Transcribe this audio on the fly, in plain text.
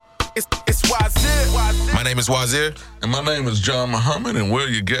It's Wazir. My name is Wazir. And my name is John Muhammad, and we're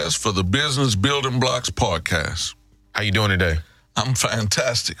your guests for the Business Building Blocks podcast. How you doing today? I'm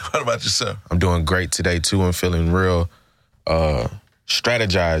fantastic. What about yourself? I'm doing great today, too. I'm feeling real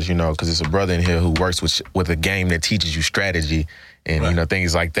strategized, because it's a brother in here who works with a game that teaches you strategy and,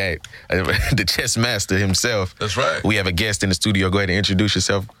 things like that. The chess master himself. That's right. We have a guest in the studio. Go ahead and introduce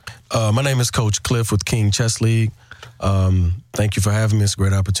yourself. My name is Coach Cliff with King Chess League. Thank you for having me. It's a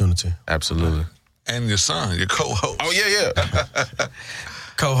great opportunity. Absolutely. And your son, your co-host. Oh, yeah.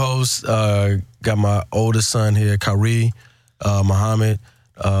 Co-host, got my oldest son here, Kyrie Muhammad,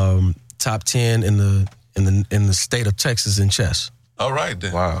 top 10 in the state of Texas in chess. All right,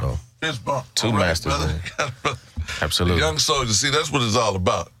 then. Wow. Fist bump. Two masters, man. Absolutely. Young soldiers, see, that's what it's all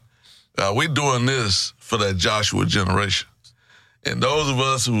about. We're doing this for that Joshua generation. And those of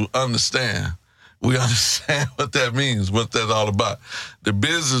us who understand, we understand what that means, what that's all about. The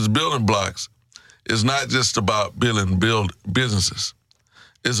business building blocks is not just about building businesses.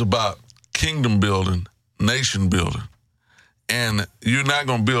 It's about kingdom building, nation building. And you're not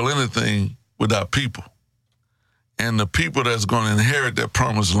going to build anything without people. And the people that's going to inherit that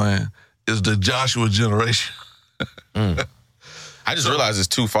promised land is the Joshua generation. I just realized it's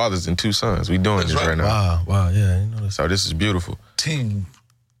two fathers and two sons. We doing this right now. Wow, yeah. So this is beautiful. Team.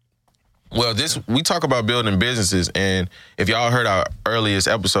 Well, we talk about building businesses, and if y'all heard our earliest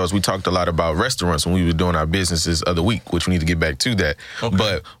episodes, we talked a lot about restaurants when we were doing our businesses of the week, which we need to get back to that. Okay.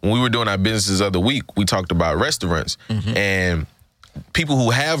 But when we were doing our businesses of the week, we talked about restaurants. And people who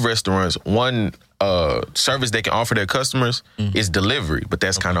have restaurants, one service they can offer their customers is delivery, but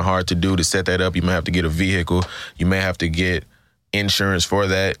that's kind of hard to do. To set that up, you may have to get a vehicle. You may have to get insurance for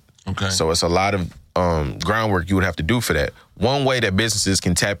that. Okay. So it's a lot of groundwork you would have to do for that. One way that businesses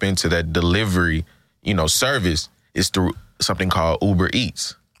can tap into that delivery, service is through something called Uber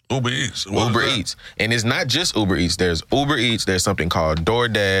Eats. Uber Eats. Uber Eats. And it's not just Uber Eats. There's Uber Eats. There's something called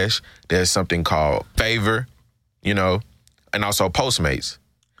DoorDash. There's something called Favor, and also Postmates.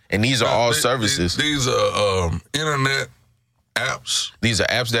 And these are all services. These are internet apps. These are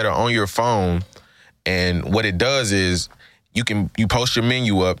apps that are on your phone. And what it does is you post your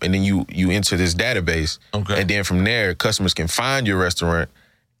menu up, and then you enter this database. Okay. And then from there, customers can find your restaurant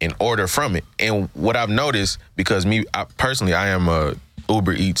and order from it. And what I've noticed, because I am a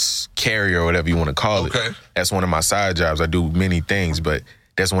Uber Eats carrier or whatever you want to call it. Okay. That's one of my side jobs. I do many things, but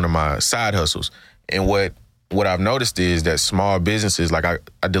that's one of my side hustles. And what I've noticed is that small businesses, like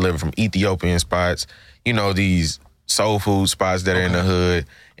I deliver from Ethiopian spots, these soul food spots that are in the hood.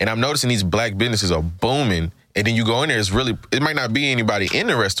 And I'm noticing these black businesses are booming. And then you go in there, it might not be anybody in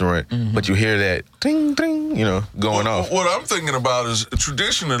the restaurant, but you hear that ding, ding, going off. What I'm thinking about is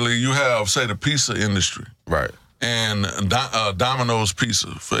traditionally you have, say, the pizza industry. Right. And Domino's Pizza,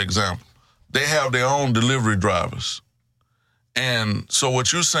 for example. They have their own delivery drivers. And so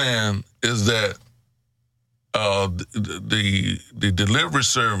what you're saying is that the delivery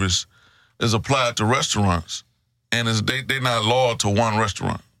service is applied to restaurants, and they're not loyal to one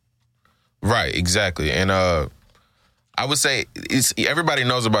restaurant. Right, exactly. And I would say everybody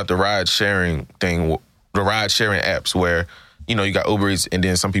knows about the ride sharing thing, the ride sharing apps where, you got Uber Eats and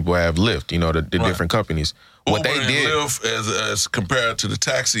then some people have Lyft, the different companies. What Uber they did, and Lyft as compared to the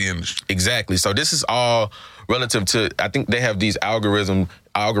taxi industry. Exactly. So this is all relative to, I think they have these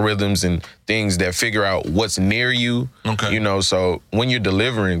algorithms and things that figure out what's near you. Okay. So when you're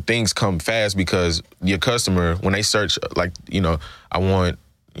delivering, things come fast because your customer, when they search, I want,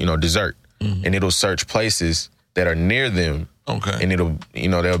 dessert. And it'll search places that are near them. Okay. And it'll,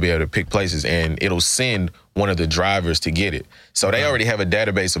 they'll be able to pick places, and it'll send one of the drivers to get it. So they already have a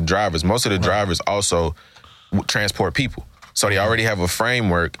database of drivers. Most of the drivers also transport people. So they already have a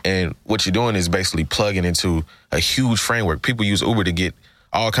framework, and what you're doing is basically plugging into a huge framework. People use Uber to get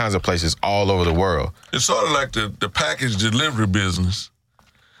all kinds of places all over the world. It's sort of like the package delivery business,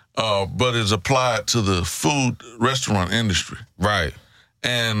 but it's applied to the food restaurant industry. Right.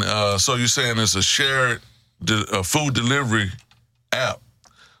 And so you're saying it's a shared food delivery app.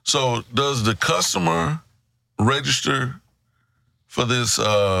 So does the customer register for this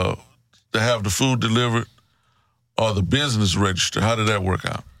to have the food delivered, or the business register? How did that work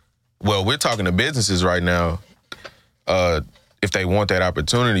out? Well, we're talking to businesses right now if they want that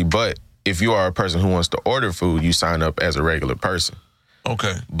opportunity. But if you are a person who wants to order food, you sign up as a regular person.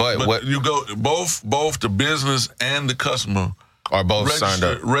 Okay. But what you go both the business and the customer are both signed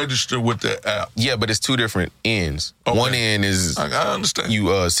up. Register with the app. Yeah, but it's two different ends. Okay. One end is I understand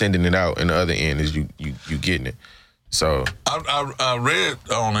you sending it out, and the other end is you getting it. So I read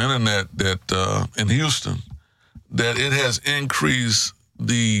on the internet that in Houston that it has increased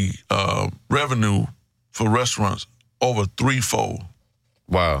the revenue for restaurants over threefold.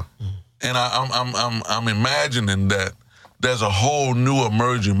 Wow. And I'm imagining that there's a whole new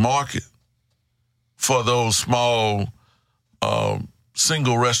emerging market for those small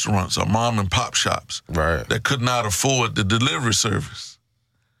single restaurants or mom and pop shops Right. that could not afford the delivery service.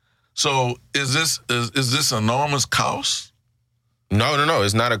 So is this enormous cost? No.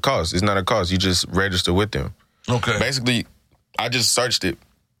 It's not a cost. It's not a cost. You just register with them. Okay. Basically, I just searched it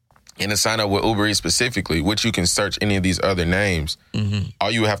and to sign up with Uber Eats specifically, which you can search any of these other names. Mm-hmm.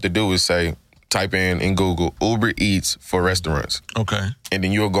 All you have to do is type in Google Uber Eats for restaurants. Okay. And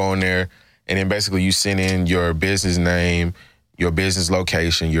then you'll go in there and then basically you send in your business name, your business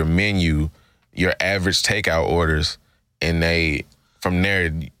location, your menu, your average takeout orders, and from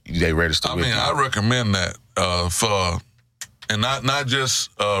there they register with you. I recommend that for, and not just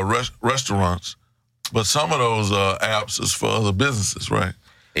restaurants, but some of those apps is for other businesses, right?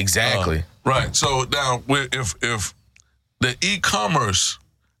 Exactly. Right. So now, if the e-commerce,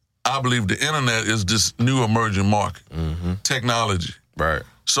 I believe the internet is this new emerging market, technology. Right.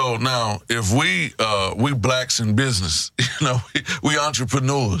 So now, if we blacks in business, we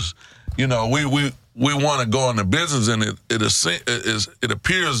entrepreneurs, we want to go into business, and it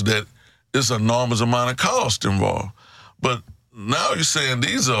appears that it's an enormous amount of cost involved. But now you're saying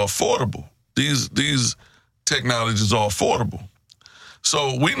these are affordable. These technologies are affordable.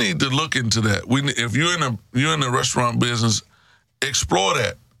 So we need to look into that. If you're in the restaurant business, explore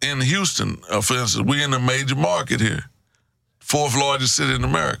that. In Houston, for instance, we're in a major market here, 4th largest city in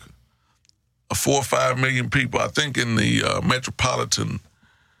America, 4 or 5 million people. I think in the metropolitan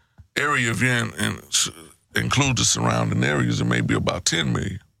area, if you include the surrounding areas, it may be about 10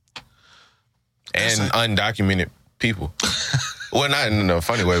 million. And undocumented people. Well, not in a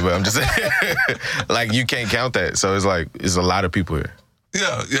funny way, but I'm just saying, like, you can't count that. So it's like, it's a lot of people here.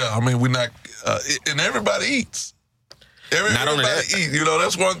 Yeah. I mean, we're not, and everybody eats. Not only that. Eat.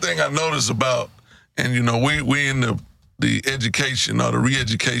 That's one thing I noticed about, and we in the education or the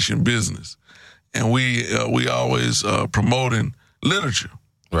re-education business, and we always promoting literature.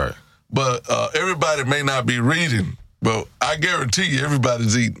 Right. But everybody may not be reading, but I guarantee you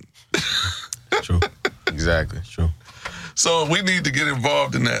everybody's eating. True. Exactly. True. So we need to get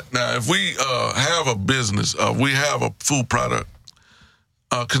involved in that. Now, if we have a business, we have a food product,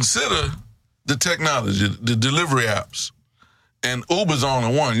 consider the technology, the delivery apps. And Uber's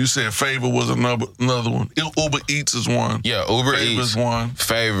only one. You said Favor was another one. Uber Eats is one. Yeah, Uber Favor's Eats, one.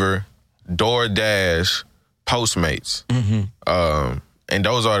 Favor, DoorDash, Postmates. And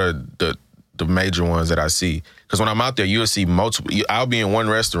those are the major ones that I see. Because when I'm out there, you'll see multiple. I'll be in one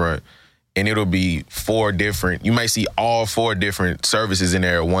restaurant, and it'll be 4 different. You might see all 4 different services in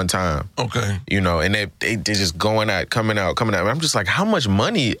there at one time. Okay. And they're just going out, coming out. And I'm just like, how much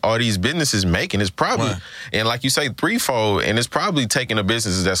money are these businesses making? It's probably, Right. and like you say, threefold, and it's probably taking a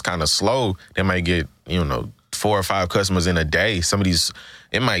business that's kind of slow. They might get, 4 or 5 customers in a day. Some of these,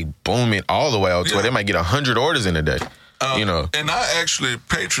 it might boom it all the way out to where they might get 100 orders in a day. And I actually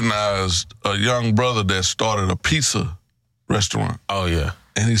patronized a young brother that started a pizza restaurant. Oh, yeah.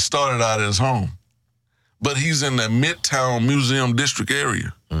 And he started out at his home. But he's in the Midtown Museum District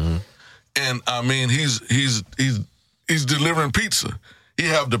area. Mm-hmm. And I mean, he's delivering pizza. He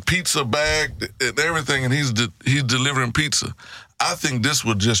have the pizza bag and everything, and he's delivering pizza. I think this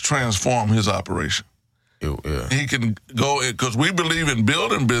would just transform his operation. Yeah. He can go, because we believe in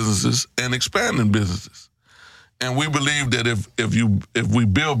building businesses and expanding businesses. And we believe that if we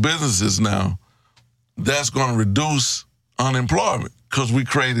build businesses now, that's going to reduce unemployment because we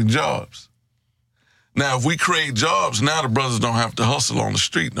creating jobs. Now, if we create jobs, now the brothers don't have to hustle on the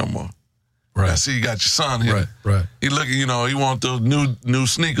street no more. Right. I see you got your son here. Right. He looking, he want those new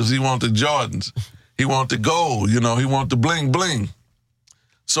sneakers. He want the Jordans. He want the gold. He want the bling bling.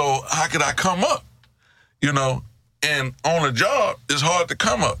 So how could I come up? And on a job, it's hard to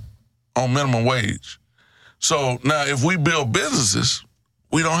come up on minimum wage. So now if we build businesses,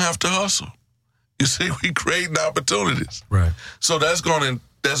 we don't have to hustle. You see, we creating opportunities. Right. So that's going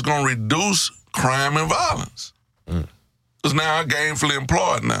to reduce crime and violence. Because now I'm gainfully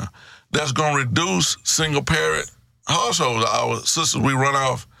employed now. That's going to reduce single parent households. Our sister, we run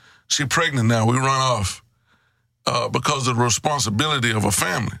off. She pregnant now. We run off because of the responsibility of a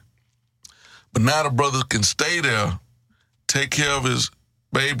family. But now the brother can stay there, take care of his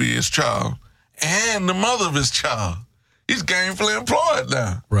baby, his child, and the mother of his child. He's gainfully employed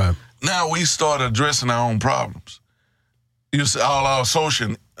now. Right. Now we start addressing our own problems. You see, all our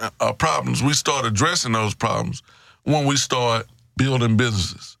social problems, we start addressing those problems when we start building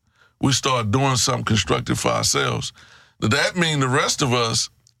businesses. We start doing something constructive for ourselves. Does that mean the rest of us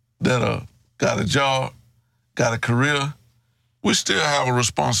that got a job, got a career, we still have a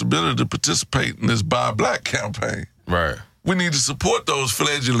responsibility to participate in this Buy Black campaign? Right. We need to support those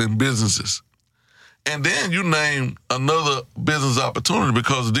fledgling businesses. And then you name another business opportunity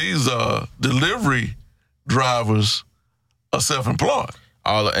because these delivery drivers are self-employed.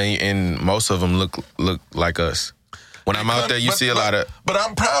 And most of them look like us. When I'm out there, you see a lot of. But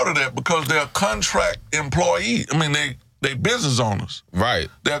I'm proud of that because they're contract employees. I mean, they business owners. Right.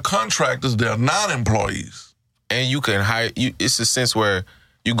 They're contractors. They're non-employees. And you can hire. It's a sense where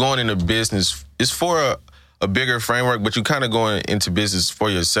you're going into business. It's for a bigger framework, but you kind of going into business for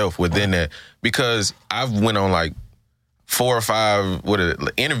yourself within that. Because I've went on like 4 or 5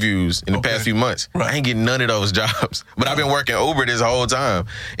 interviews in the past few months. Right. I ain't getting none of those jobs. But I've been working Uber this whole time.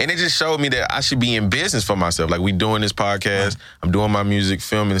 And it just showed me that I should be in business for myself. Like we doing this podcast, I'm doing my music,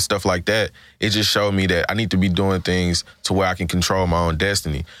 filming and stuff like that. It just showed me that I need to be doing things to where I can control my own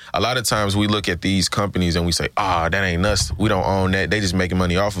destiny. A lot of times we look at these companies and we say, that ain't us. We don't own that. They just making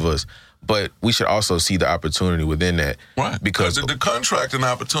money off of us. But we should also see the opportunity within that. Right. Because the contracting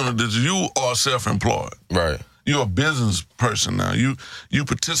opportunities, you are self-employed. Right. You're a business person now. You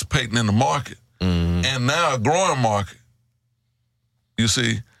participating in the market. Mm-hmm. And now a growing market. You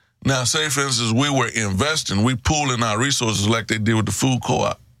see, now say for instance, we were investing, we pooling our resources like they did with the food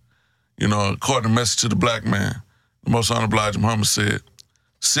co-op. You know, according to Message to the Black Man, the Most Honorable Elijah Muhammad said,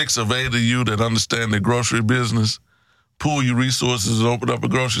 6 of 8 of you that understand the grocery business, pool your resources and open up a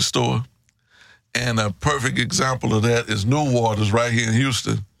grocery store. And a perfect example of that is New Waters right here in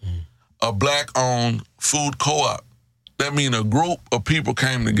Houston, a Black-owned food co-op. That means a group of people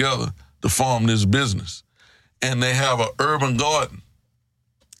came together to form this business. And they have an urban garden.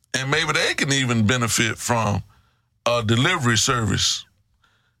 And maybe they can even benefit from a delivery service.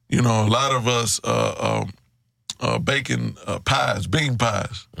 You know, a lot of us baking pies, bean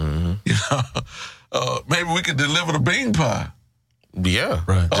pies. Mm-hmm. You know, maybe we could deliver the bean pie. Yeah,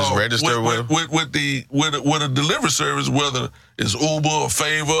 right. Just register with a delivery service, whether it's Uber or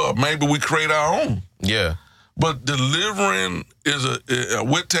Favor, or maybe we create our own. Yeah, but delivering is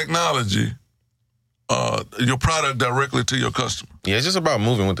with technology, your product directly to your customer. Yeah, it's just about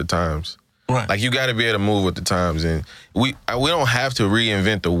moving with the times. Right. Like you got to be able to move with the times, and we don't have to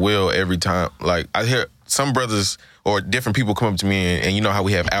reinvent the wheel every time. Like I hear some brothers or different people come up to me, and you know how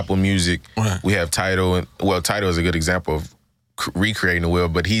we have Apple Music, right. We have Tidal, and Tidal is a good example of recreating the wheel,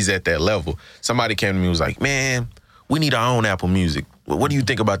 but he's at that level. Somebody came to me and was like, man, we need our own Apple Music. What do you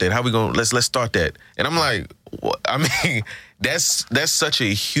think about that? How we going? Let's start that. And I'm like, what? I mean, that's such a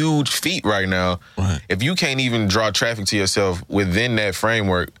huge feat right now. Right. If you can't even draw traffic to yourself within that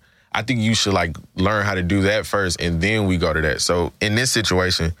framework, I think you should like learn how to do that first, and then we go to that. So in this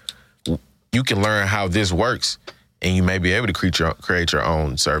situation, you can learn how this works, and you may be able to create your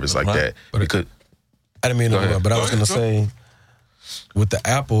own service like that. But I didn't mean to interrupt, but I was going to say, with the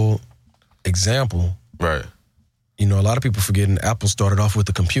Apple example, right? You know, a lot of people forgetting Apple started off with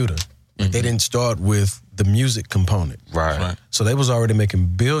the computer. Mm-hmm. They didn't start with the music component. Right. So they was already making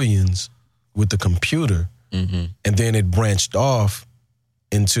billions with the computer, and then it branched off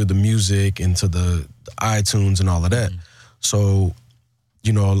into the music, into the iTunes and all of that. So,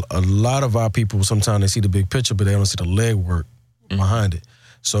 you know, a lot of our people, sometimes they see the big picture, but they don't see the legwork behind it.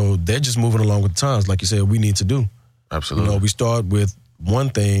 So they're just moving along with the times, like you said, we need to do. Absolutely. You know, we start with one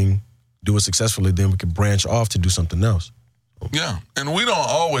thing, do it successfully, then we can branch off to do something else. Yeah, and we don't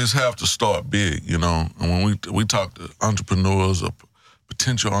always have to start big, you know. And when we talk to entrepreneurs or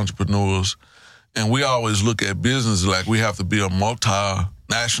potential entrepreneurs, and we always look at business like we have to be a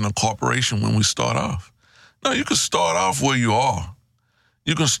multinational corporation when we start off. No, you can start off where you are.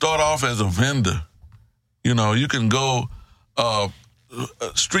 You can start off as a vendor. You know, you can go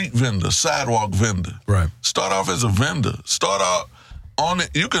street vendor, sidewalk vendor. Right. Start off as a vendor. Start out on it.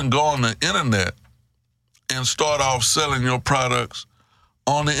 You can go on the internet and start off selling your products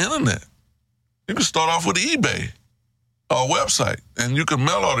on the internet. You can start off with eBay, a website, and you can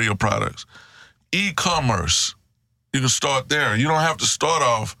mail order your products. E-commerce, you can start there. You don't have to start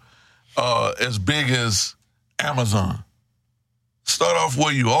off as big as Amazon. Start off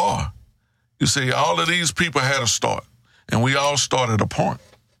where you are. You see, all of these people had a start, and we all start at a point.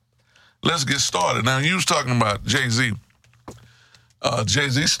 Let's get started. Now, you was talking about Jay-Z.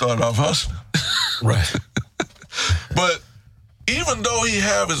 Jay-Z started off hustling. Right. But even though he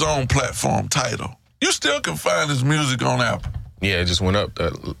have his own platform, Tidal, you still can find his music on Apple. Yeah, it just went up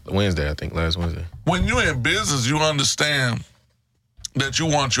Wednesday, I think, last Wednesday. When you're in business, you understand that you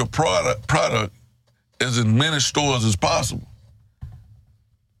want your product as in many stores as possible.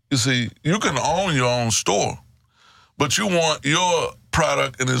 You see, you can own your own store, but you want your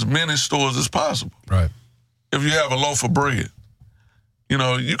product in as many stores as possible. Right. If you have a loaf of bread, you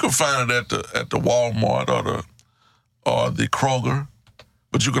know, you can find it at the Walmart or the Kroger,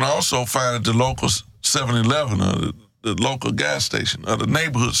 but you can also find it at the local 7-Eleven or the local gas station or the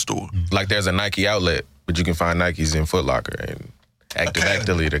neighborhood store. Like there's a Nike outlet, but you can find Nikes in Foot Locker and Active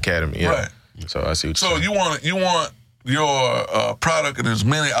Athlete Academy. Yeah. Right. So I see what So you're saying. you want your product in as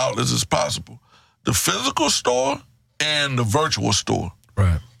many outlets as possible. The physical store and the virtual store.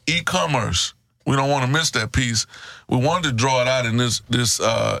 Right. E-commerce. We don't want to miss that piece. We wanted to draw it out in this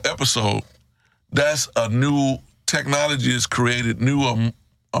episode. That's a new technology has created new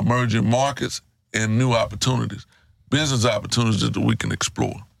emerging markets and new opportunities, business opportunities that we can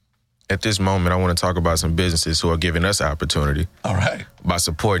explore. At this moment, I want to talk about some businesses who are giving us opportunity. All right. By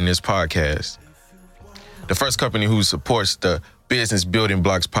supporting this podcast. The first company who supports the Business Building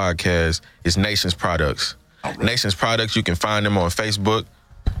Blocks podcast is Nations Products. Right. Nations Products, you can find them on Facebook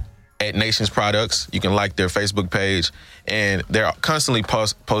at Nations Products. You can like their Facebook page, and they're constantly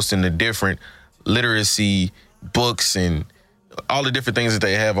posting the different literacy books and all the different things that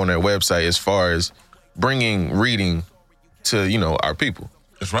they have on their website as far as bringing reading to, you know, our people.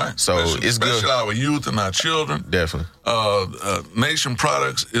 That's right. So it's good. Especially our youth and our children. Definitely. Nation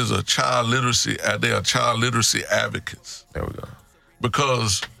Products is a child literacy. They are child literacy advocates. There we go.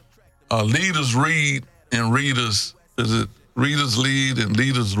 Because leaders read and readers lead and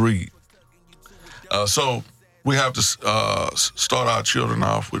leaders read. So we have to start our children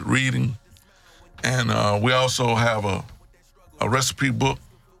off with reading, and we also have a recipe book.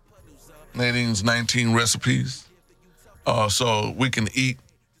 Nadine's 19 recipes. So we can eat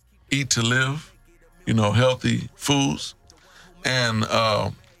to live, you know, healthy foods. And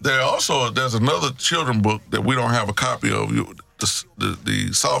there's another children book that we don't have a copy of.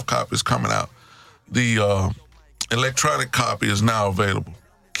 The soft copy is coming out. The electronic copy is now available.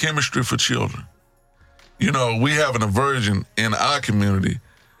 Chemistry for Children. You know, we have an aversion in our community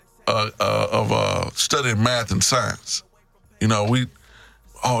of studying math and science. You know,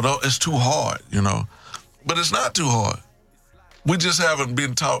 it's too hard, you know. But it's not too hard. We just haven't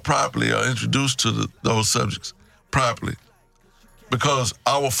been taught properly or introduced to those subjects properly. Because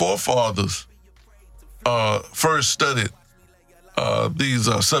our forefathers first studied these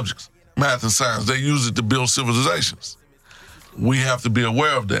subjects, math and science. They used it to build civilizations. We have to be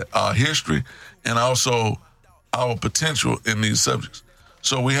aware of that, our history and also our potential in these subjects.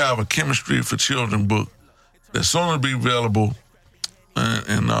 So we have a Chemistry for Children book that's soon to be available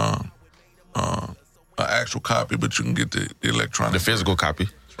in an actual copy, but you can get the electronic. The physical copy.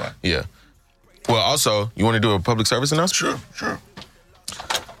 That's right. Yeah. Well, also, you want to do a public service announcement? Sure.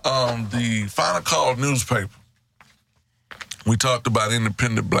 The Final Call newspaper. We talked about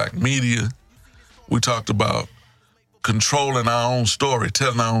independent black media. We talked about controlling our own story,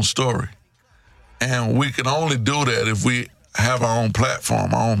 telling our own story. And we can only do that if we have our own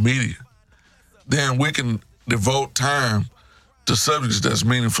platform, our own media. Then we can devote time to subjects that's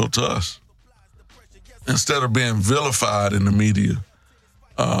meaningful to us. Instead of being vilified in the media,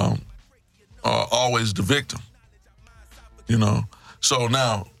 always the victim, you know. So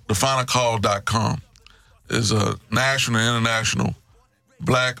now, thefinalcall.com is a national and international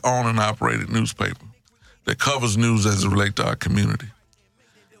black-owned and operated newspaper that covers news as it relates to our community.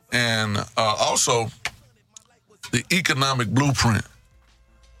 And also, the Economic Blueprint.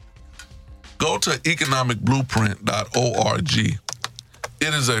 Go to economicblueprint.org.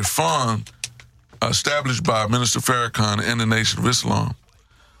 It is a fund established by Minister Farrakhan and the Nation of Islam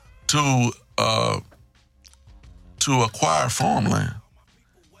to acquire farmland.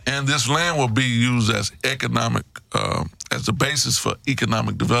 And this land will be used as as the basis for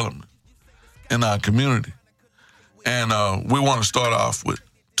economic development in our community. And we want to start off with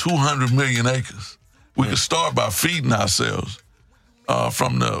 200 million acres. We can start by feeding ourselves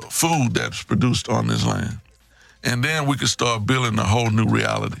from the food that's produced on this land. And then we can start building a whole new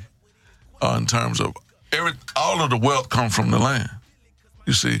reality in terms of all of the wealth comes from the land,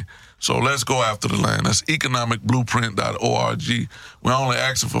 you see. So let's go after the land. That's economicblueprint.org. We're only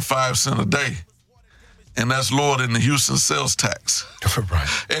asking for 5 cents a day. And that's lower than the Houston sales tax. Right.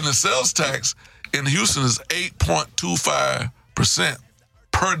 And the sales tax in Houston is 8.25%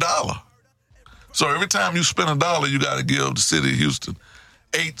 per dollar. So every time you spend $1, you got to give the city of Houston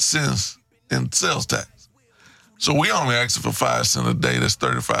 8 cents in sales tax. So we only asking for 5 cents a day. That's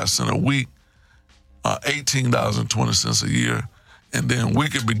 35 cents a week, $18.20 a year. And then we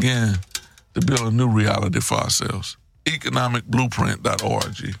can begin to build a new reality for ourselves.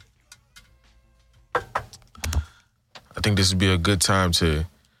 Economicblueprint.org. I think this would be a good time to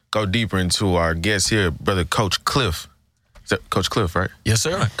go deeper into our guest here, Brother Coach Cliff Coach Cliff, right? Yes,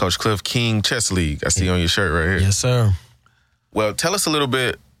 sir. Coach Cliff, King Chess League. I see on your shirt right here. Yes, sir. Well, tell us a little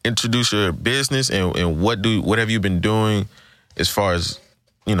bit, introduce your business and what have you been doing as far as,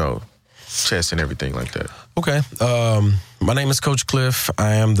 chess and everything like that. Okay. My name is Coach Cliff.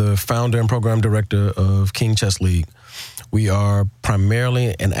 I am the founder and program director of King Chess League. We are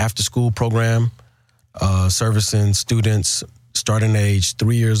primarily an after-school program servicing students starting age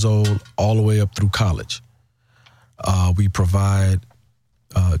 3 years old all the way up through college. We provide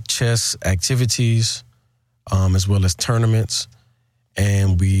chess activities as well as tournaments,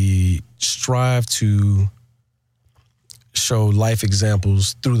 and we strive to show life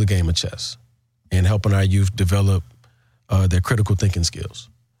examples through the game of chess and helping our youth develop their critical thinking skills.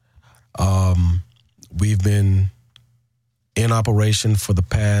 We've been in operation for the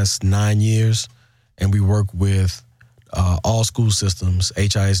past 9 years, and we work with all school systems,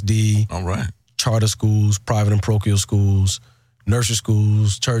 HISD, All right. charter schools, private and parochial schools, nursery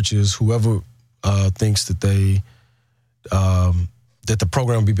schools, churches, whoever thinks that that the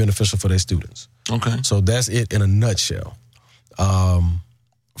program will be beneficial for their students. Okay. So that's it in a nutshell.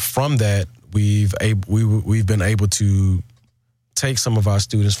 From that, we've been able to take some of our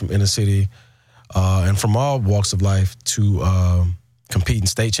students from inner city and from all walks of life to compete in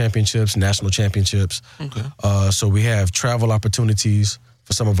state championships, national championships. Okay. So we have travel opportunities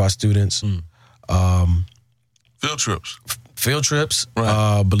for some of our students. Field trips. Field trips.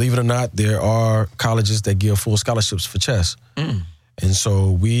 Right. Believe it or not, there are colleges that give full scholarships for chess. And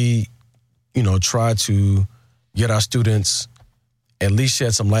so we, try to get our students, at least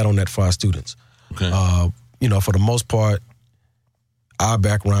shed some light on that for our students. Okay. For the most part, our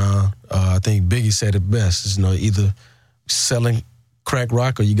background, I think Biggie said it best, is, either selling crack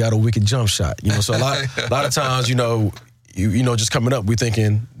rock or you got a wicked jump shot. So a lot of times, just coming up, we're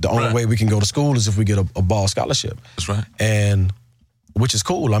thinking the only way we can go to school is if we get a ball scholarship. That's right. And which is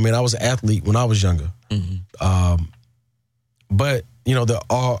cool. I mean, I was an athlete when I was younger. But, there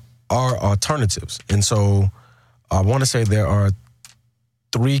are alternatives. And so I want to say there are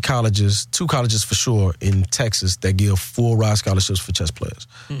two colleges for sure in Texas that give full ride scholarships for chess players.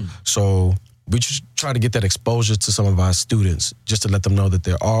 So we just try to get that exposure to some of our students just to let them know that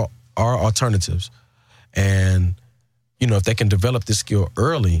there are alternatives. And, if they can develop this skill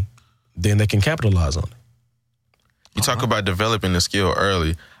early, then they can capitalize on it. You talk about developing the skill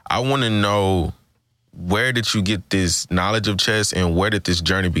early. I want to know, where did you get this knowledge of chess and where did this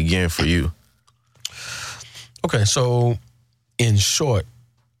journey begin for you? Okay, so in short,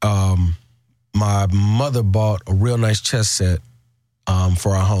 my mother bought a real nice chess set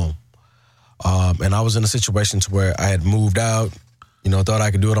for our home. And I was in a situation to where I had moved out, thought I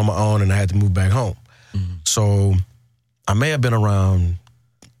could do it on my own, and I had to move back home. So I may have been around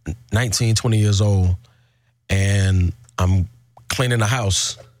 19, 20 years old, and I'm cleaning the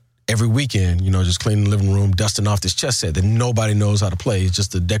house every weekend, just cleaning the living room, dusting off this chess set that nobody knows how to play. It's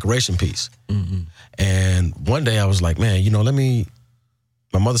just a decoration piece. And one day I was like, man,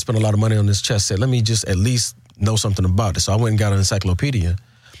 my mother spent a lot of money on this chess set. Let me just at least know something about it. So I went and got an encyclopedia,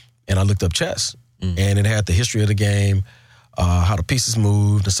 and I looked up chess. And it had the history of the game, how the pieces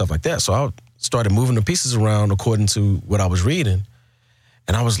moved and stuff like that. So I started moving the pieces around according to what I was reading.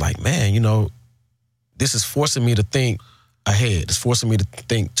 And I was like, man, this is forcing me to think ahead. It's forcing me to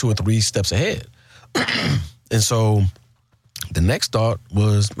think 2 or 3 steps ahead. And so the next thought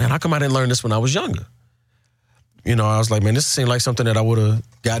was, man, how come I didn't learn this when I was younger? I was like, man, this seemed like something that I would have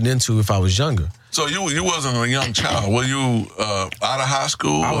gotten into if I was younger. So you wasn't a young child. Were you out of high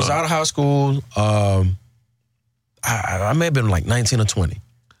school? I was out of high school. I may have been like 19 or 20.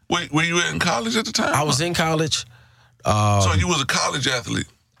 Were you in college at the time? I was in college. So you was a college athlete?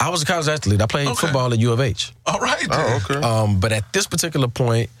 I was a college athlete. I played football at U of H. All right. Oh, okay. But at this particular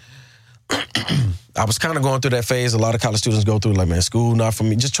point, I was kind of going through that phase a lot of college students go through, like, man, school not for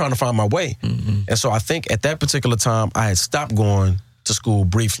me, just trying to find my way. And so I think at that particular time, I had stopped going to school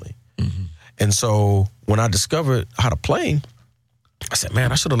briefly. And so when I discovered how to play, I said,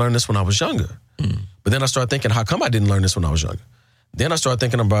 man, I should have learned this when I was younger. But then I started thinking, how come I didn't learn this when I was younger? Then I started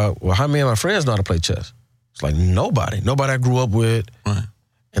thinking about, well, how many of my friends know how to play chess? It's like nobody I grew up with. Right.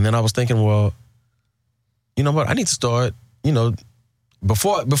 And then I was thinking, well, you know what? I need to start,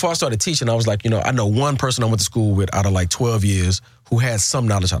 before I started teaching, I was like, I know one person I went to school with out of like 12 years who had some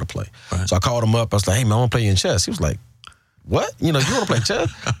knowledge how to play. Right. So I called him up. I was like, hey, man, I want to play you in chess. He was like, what? You want to play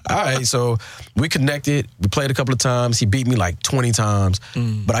chess? All right. So we connected. We played a couple of times. He beat me like 20 times.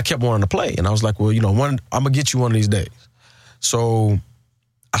 But I kept wanting to play. And I was like, well, I'm going to get you one of these days. So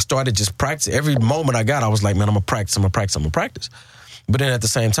I started just practicing. Every moment I got, I was like, man, I'm going to practice. But then at the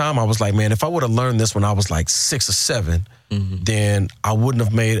same time, I was like, man, if I would have learned this when I was like 6 or 7, then I wouldn't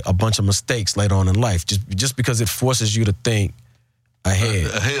have made a bunch of mistakes later on in life. Just because it forces you to think ahead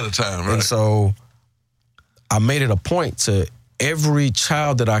of time, right? And so I made it a point to every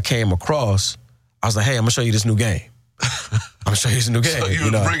child that I came across, I was like, hey, I'm gonna show you this new game. I'm gonna show you this new game. So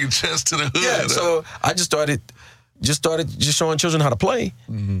you was bringing chess to the hood. Yeah, so I just started showing children how to play.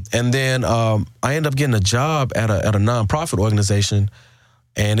 And then I ended up getting a job at a nonprofit organization,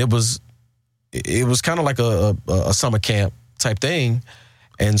 and it was kind of like a summer camp type thing.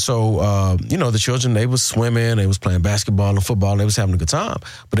 And so, the children, they was swimming, they was playing basketball and football, and they was having a good time.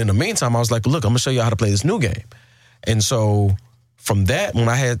 But in the meantime, I was like, look, I'm gonna show you how to play this new game. And so from that, when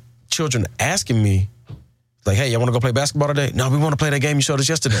I had children asking me, like, hey, y'all wanna go play basketball today? No, we wanna play that game you showed us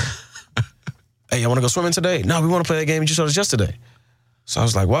yesterday. Hey, y'all wanna go swimming today? No, we wanna play that game you showed us yesterday. So I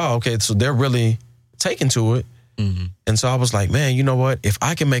was like, wow, okay, so they're really taking to it. And so I was like, man, you know what? If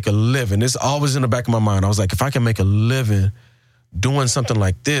I can make a living, it's always in the back of my mind. I was like, if I can make a living doing something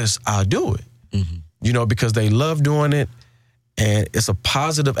like this, I'll do it. Because they love doing it, and it's a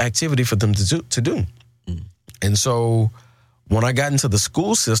positive activity for them to do. And so when I got into the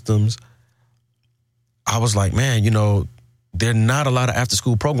school systems, I was like, man, there are not a lot of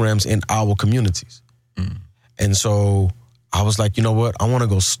after-school programs in our communities. And so I was like, you know what? I want to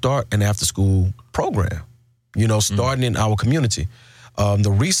go start an after-school program, starting in our community.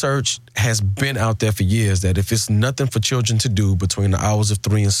 The research has been out there for years that if it's nothing for children to do between the hours of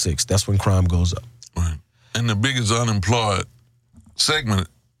 3 and 6, that's when crime goes up. Right. And the biggest unemployed segment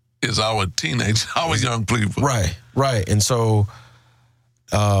is our teenagers, our young people. Right. And so,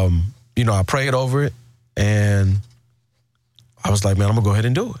 I prayed over it, and I was like, man, I'm going to go ahead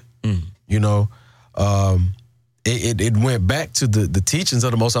and do it. It went back to the teachings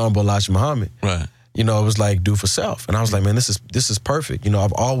of the Most Honorable Elijah Muhammad. Right. It was like do for self. And I was like, man, this is perfect.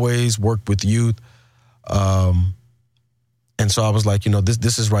 I've always worked with youth. And so I was like,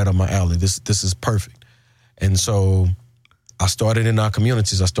 this is right up my alley. This is perfect. And so I started in our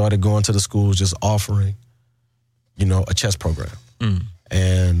communities. I started going to the schools, just offering, a chess program.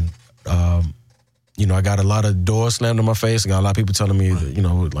 And, I got a lot of doors slammed in my face. I got a lot of people telling me,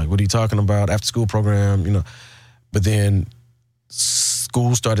 like, what are you talking about? After school program, But then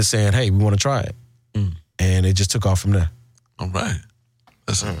school started saying, hey, we want to try it. And it just took off from there. All right.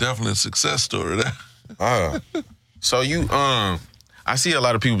 That's definitely a success story there. So you, I see a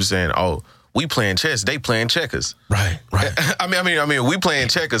lot of people saying, oh, we playing chess, they playing checkers. Right. I mean, we playing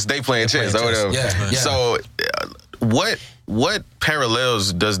checkers, they playing chess. Or whatever. Yeah. So what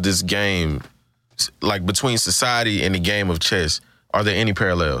parallels does this game, like between society and the game of chess, are there any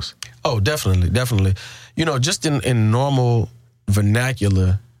parallels? Oh, definitely. Just in normal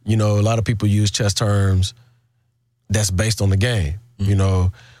vernacular, a lot of people use chess terms that's based on the game.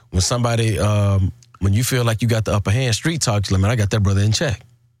 When somebody, when you feel like you got the upper hand, street talk, you're like, man, I got that brother in check.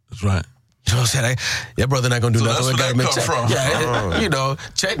 That's right. You know what I'm saying? That brother not going to do nothing. That's where that come from. Yeah,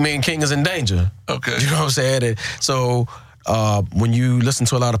 check mean king is in danger. Okay. You know what I'm saying? So when you listen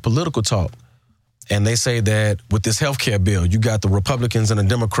to a lot of political talk, and they say that with this healthcare bill, you got the Republicans and the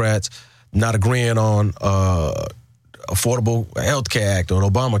Democrats not agreeing on Affordable Health Care Act or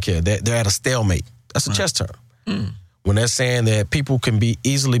Obamacare. They're at a stalemate. That's a chess term. When they're saying that people can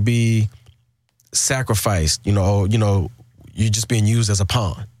easily be sacrificed, you're just being used as a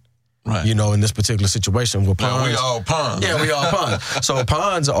pawn. Right. In this particular situation. With pawns, we all pawns. Yeah, we all pawns. So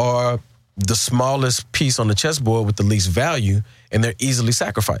pawns are the smallest piece on the chessboard with the least value, and they're easily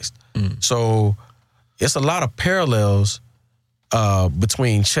sacrificed. So it's a lot of parallels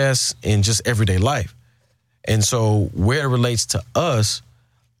between chess and just everyday life. And so where it relates to us,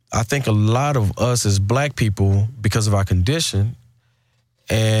 I think a lot of us as Black people, because of our condition,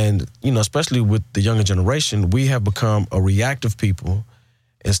 and, especially with the younger generation, we have become a reactive people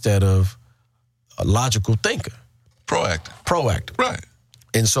instead of a logical thinker. Proactive. Right.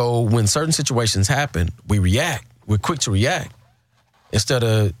 And so when certain situations happen, we react. We're quick to react instead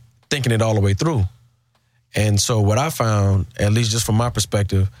of thinking it all the way through. And so what I found, at least just from my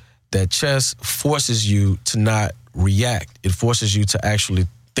perspective, that chess forces you to not react. It forces you to actually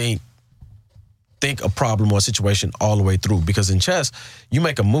think a problem or a situation all the way through. Because in chess, you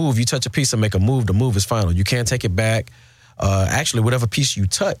make a move, you touch a piece and make a move, the move is final. You can't take it back. Actually, whatever piece you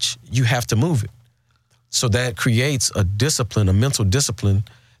touch, you have to move it. So that creates a discipline, a mental discipline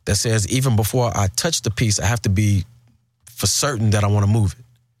that says even before I touch the piece, I have to be for certain that I want to move it.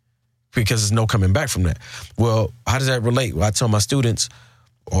 Because there's no coming back from that. Well, how does that relate? Well, I tell my students,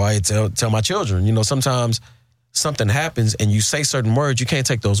 or I tell my children, sometimes something happens and you say certain words, you can't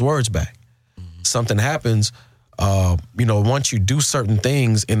take those words back. Something happens, once you do certain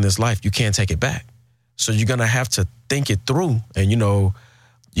things in this life, you can't take it back. So you're gonna have to think it through. And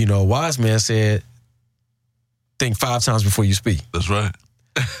wise man said, think 5 times before you speak. That's right.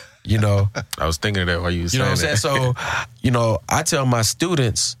 I was thinking of that while you were saying what I'm saying? So, I tell my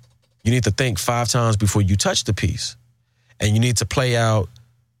students, you need to think 5 times before you touch the piece. And you need to play out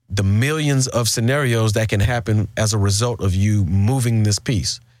the millions of scenarios that can happen as a result of you moving this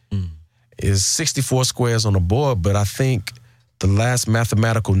piece. It's 64 squares on the board, but I think the last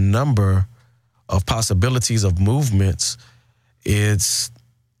mathematical number of possibilities of movements is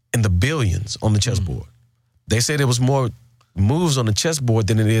in the billions on the chessboard. They said there was more moves on the chessboard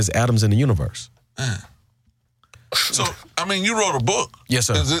than it is atoms in the universe. So, you wrote a book. Yes,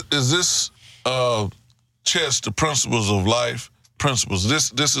 sir. Is this chess, the principles of life, principles?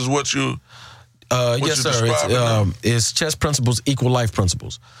 This is what you... yes, sir. It's Chess Principles, Equal Life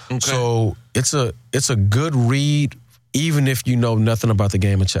Principles. Okay. So it's a good read, even if you know nothing about the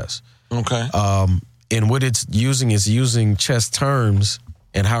game of chess. Okay. And what it's using is using chess terms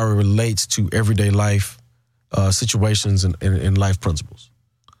and how it relates to everyday life situations and life principles.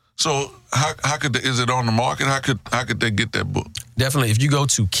 So how could is it on the market? How could they get that book? Definitely. If you go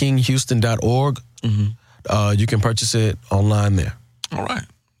to kinghouston.org, you can purchase it online there. All right.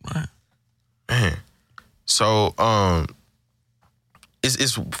 Man. So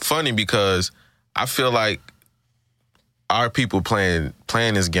it's funny because I feel like our people playing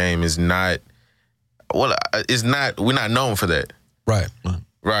this game is not we're not known for that.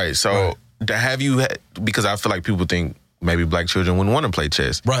 Right. So have you had, because I feel like people think maybe black children wouldn't want to play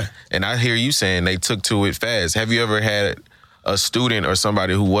chess. Right. And I hear you saying they took to it fast. Have you ever had a student or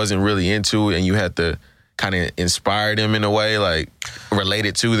somebody who wasn't really into it and you had to kind of inspire them in a way, like relate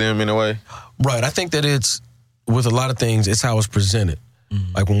it to them in a way? Right. I think that it's, with a lot of things, it's how it's presented.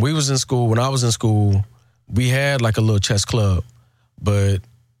 Like when I was in school, we had like a little chess club, but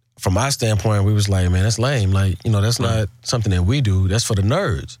from my standpoint, we was like, man, that's lame. Like, that's not something that we do. That's for the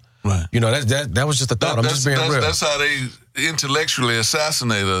nerds. Right. That was just a thought. I'm just being real. That's how they intellectually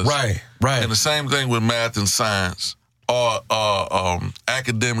assassinate us. Right. And the same thing with math and science or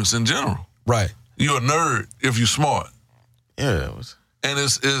academics in general. Right. You're a nerd if you're smart. Yeah. And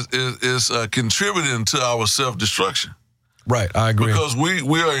it's contributing to our self-destruction. Right, I agree. Because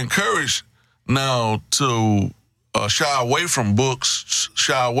we are encouraged now to shy away from books,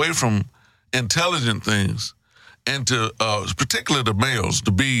 shy away from intelligent things, and to, particularly the males,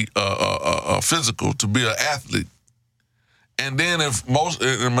 to be physical, to be an athlete. And then if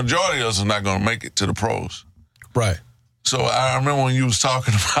the majority of us are not going to make it to the pros. Right. So I remember when you was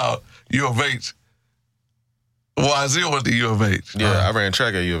talking about U of H. Well, Isaiah went to U of H. Yeah, I ran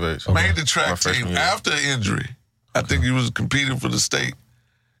track at U of H. Made the track team after injury. I think he was competing for the state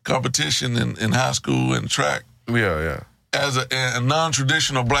competition in high school and track. Yeah. As a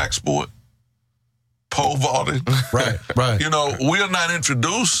non-traditional black sport, pole vaulting. Right. We are not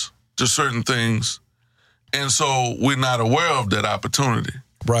introduced to certain things, and so we're not aware of that opportunity.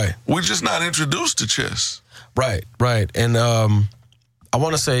 Right. We're just not introduced to chess. Right. And I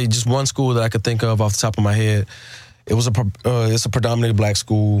want to say just one school that I could think of off the top of my head. It's a predominantly black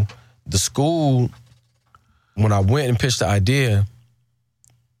school. The school, when I went and pitched the idea,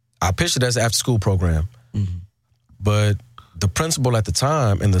 I pitched it as an after-school program. But the principal at the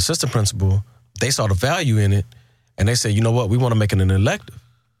time and the assistant principal, they saw the value in it, and they said, you know what, we want to make it an elective.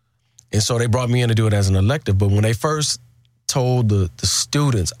 And so they brought me in to do it as an elective. But when they first told the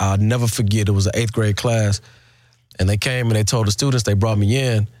students, I'll never forget, it was an 8th grade class, and they came and they told the students, they brought me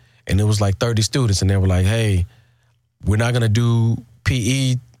in, and it was like 30 students, and they were like, hey, we're not going to do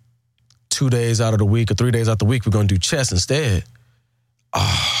PE 2 days out of the week or 3 days out of the week. We're going to do chess instead.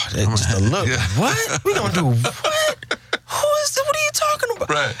 Oh, that's just a look. Yeah. What? We going to do what? What are you talking about?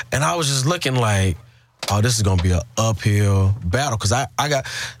 Right. And I was just looking like, oh, this is going to be an uphill battle, because I got,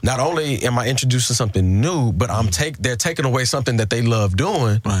 not only am I introducing something new, but they're taking away something that they love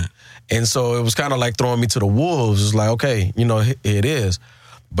doing. Right. And so it was kind of like throwing me to the wolves. It's like, okay, it is.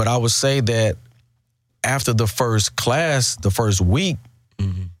 But I would say that after the first class, the first week,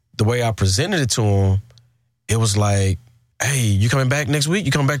 the way I presented it to them, it was like, hey, you coming back next week?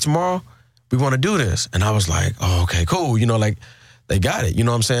 You coming back tomorrow? We want to do this. And I was like, oh, okay, cool. Like they got it. You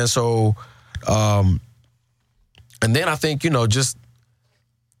know what I'm saying? So, and then I think, just,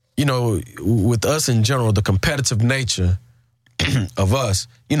 with us in general, the competitive nature of us,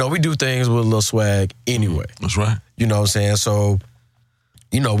 we do things with a little swag anyway. That's right. You know what I'm saying? So,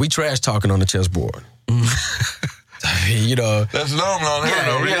 we trash talking on the chessboard. you know. That's normal on here,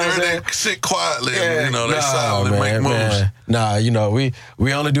 though. you know what I'm saying? They sit quietly and, they silently make moves. Nah,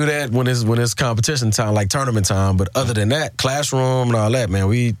 we only do that when it's competition time, like tournament time. But other than that, classroom and all that, man,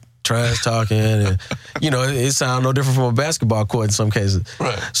 we trash talking and, it sounds no different from a basketball court in some cases.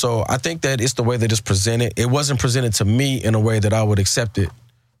 Right. So I think that it's the way that it's presented. It wasn't presented to me in a way that I would accept it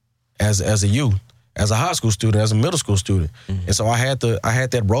as a youth, as a high school student, as a middle school student. Mm-hmm. And so I had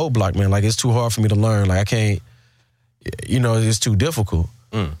that roadblock, man. Like, it's too hard for me to learn. Like, I can't, it's too difficult,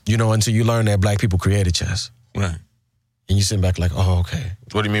 until you learn that black people created chess. Right. And you sit back like, oh, okay.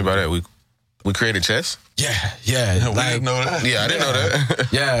 What do you mean by that? We created chess? Yeah. We didn't know that. Yeah, I didn't know that.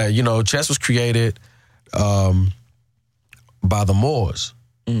 Yeah, chess was created by the Moors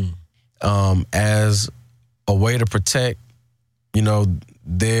as a way to protect,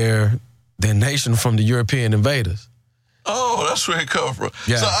 their nation from the European invaders. Oh, that's where it comes from.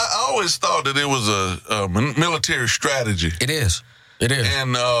 Yeah. So I always thought that it was a military strategy. It is.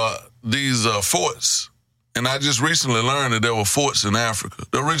 And these forts, and I just recently learned that there were forts in Africa,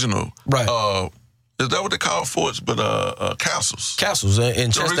 the original. Right. Is that what they call forts? But castles. Castles.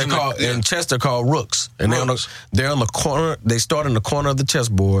 In chess, they're called rooks. And they're on the corner. They start in the corner of the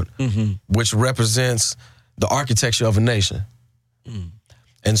chessboard, which represents the architecture of a nation.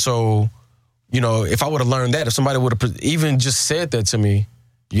 And so, if I would have learned that, if somebody would have even just said that to me,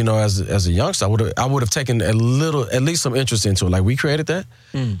 as a youngster, I would have taken at least some interest into it. Like, we created that.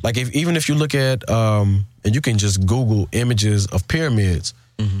 Like, even if you look at, and you can just Google images of pyramids,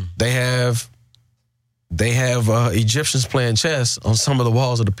 they have Egyptians playing chess on some of the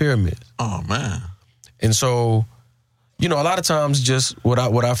walls of the pyramids. Oh, man. And so, a lot of times, just what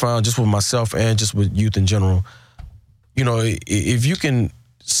I found, just with myself and just with youth in general, if you can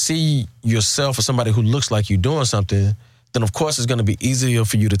see yourself as somebody who looks like you're doing something, then of course it's going to be easier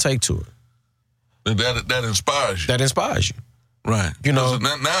for you to take to it. That inspires you. That inspires you. Right.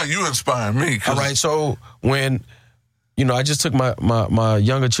 Now you inspire me. All right. So when, I just took my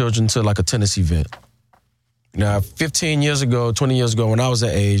younger children to like a tennis event. Now, 15 years ago, 20 years ago, when I was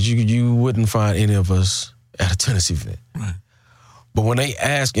that age, you wouldn't find any of us at a tennis event. Right. But when they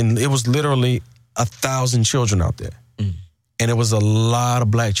asked, and it was literally 1,000 children out there. And it was a lot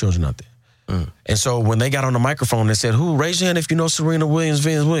of black children out there. And so when they got on the microphone, they said, raise your hand if you know Serena Williams,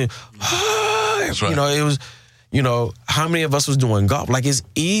 Venus Williams. That's right. It was, how many of us was doing golf? Like, it's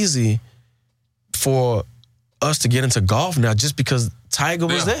easy for us to get into golf now just because Tiger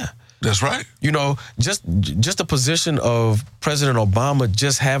was there. That's right. Just the position of President Obama,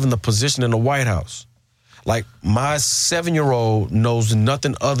 just having the position in the White House. Like, my 7-year-old knows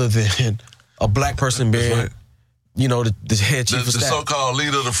nothing other than a black person being... Right. The head chief of staff. The so-called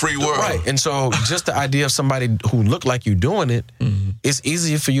leader of the free world. Right. And so just the idea of somebody who looked like you doing it, it's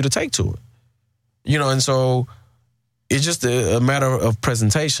easier for you to take to it. And so it's just a matter of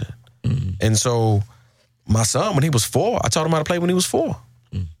presentation. And so my son, when he was 4, I taught him how to play when he was 4.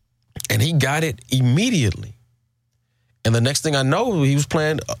 And he got it immediately. And the next thing I know, he was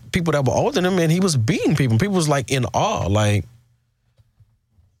playing people that were older than him, and he was beating people. People was like in awe, like,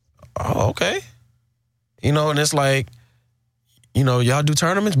 oh, okay. And it's like, y'all do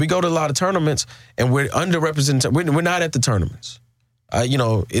tournaments? We go to a lot of tournaments, and we're underrepresented. We're not at the tournaments.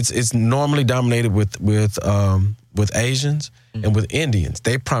 It's normally dominated with Asians and with Indians.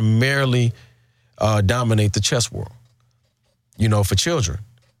 They primarily dominate the chess world, for children.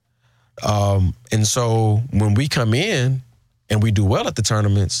 And so when we come in and we do well at the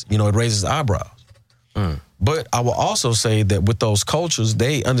tournaments, it raises eyebrows. But I will also say that with those cultures,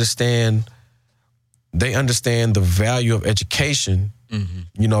 they understand the value of education,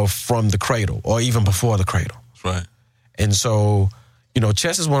 from the cradle or even before the cradle. That's right. And so,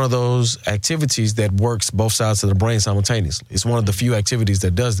 chess is one of those activities that works both sides of the brain simultaneously. It's one of the few activities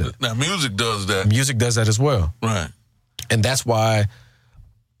that does that. Now, music does that. Music does that as well. Right. And that's why,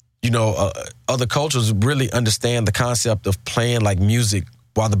 other cultures really understand the concept of playing like music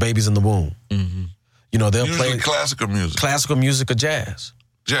while the baby's in the womb. They'll play classical music. Classical music or jazz.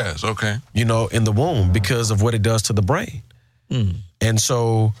 Jazz, okay. In the womb because of what it does to the brain. And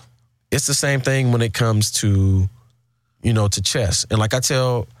so it's the same thing when it comes to, to chess. And like I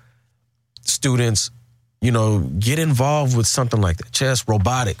tell students, get involved with something like that. Chess,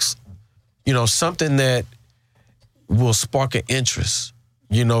 robotics, something that will spark an interest,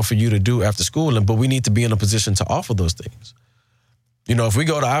 for you to do after school. But we need to be in a position to offer those things. If we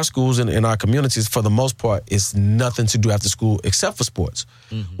go to our schools and in our communities, for the most part, it's nothing to do after school except for sports.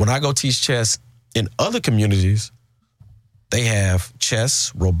 When I go teach chess in other communities, they have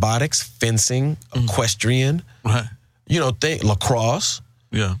chess, robotics, fencing, equestrian, right? Lacrosse.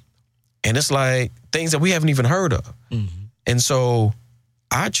 Yeah. And it's like things that we haven't even heard of. Mm-hmm. And so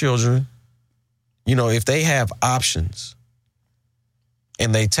our children, you know, if they have options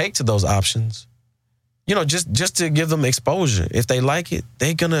and they take to those options, you know, just to give them exposure. If they like it,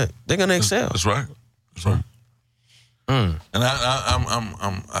 they're gonna excel. That's right. That's right. And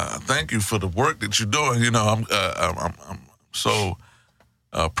I thank you for the work that you're doing. You know, I'm so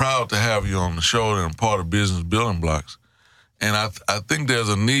proud to have you on the show and part of Business Building Blocks. And I think there's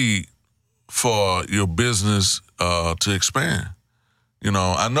a need for your business to expand. You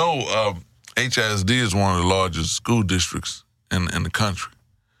know, I know HISD is one of the largest school districts in the country,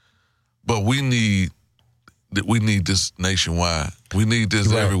 but we need this nationwide. We need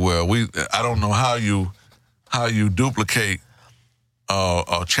this everywhere. I don't know how you duplicate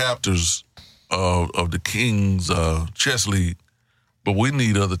chapters of the King's Chess League, but we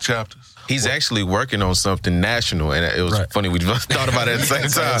need other chapters. He's actually working on something national, and it was funny. We just thought about it at the same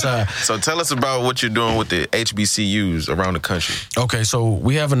time. So tell us about what you're doing with the HBCUs around the country. Okay, so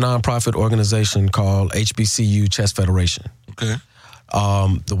we have a nonprofit organization called HBCU Chess Federation. Okay.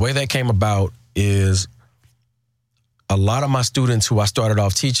 The way that came about is a lot of my students who I started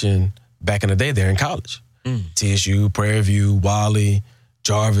off teaching back in the day, they're in college. TSU, Prairie View, Wally,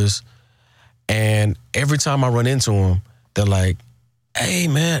 Jarvis. And every time I run into them, they're like, hey,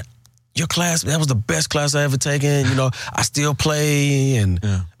 man, your class, that was the best class I ever taken. You know, I still play, and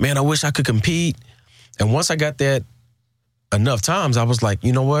man, I wish I could compete. And once I got that enough times, I was like,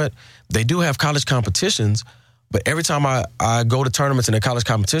 you know what? They do have college competitions, but every time I go to tournaments and the college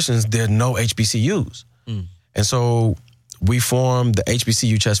competitions, there are no HBCUs. And so we formed the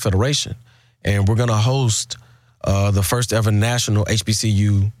HBCU Chess Federation, and we're going to host the first ever national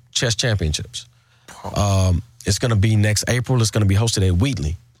HBCU chess championships. It's going to be next April. It's going to be hosted at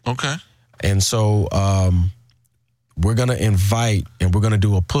Wheatley. Okay. And so we're going to invite, and we're going to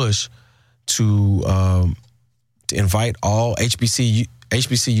do a push to invite all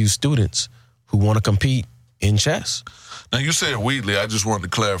HBCU students who want to compete in chess. Now, you said Wheatley. I just wanted to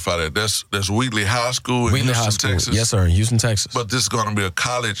clarify that. That's Wheatley High School in Houston, Texas? Yes, sir, in Houston, Texas. But this is going to be a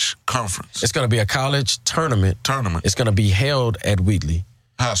college conference. It's going to be a college tournament. It's going to be held at Wheatley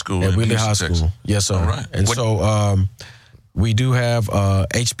High School. At Wheatley High Texas. School. Yes, sir. All right. And so we do have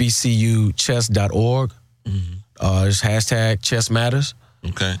HBCUchess.org. It's hashtag Chess Matters.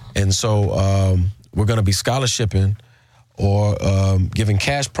 Okay. And so we're going to be scholarshiping or giving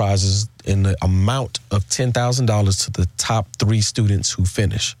cash prizes in the amount of $10,000 to the top 3 students who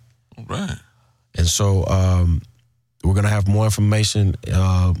finish. All right. And so we're going to have more information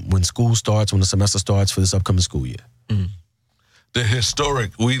when school starts, when the semester starts for this upcoming school year. The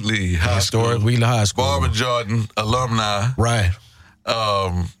historic Wheatley High School. Wheatley High School. Barbara Jordan, alumni. Right.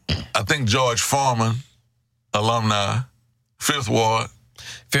 I think George Foreman, alumni. Fifth Ward.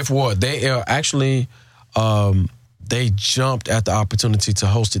 They are actually, they jumped at the opportunity to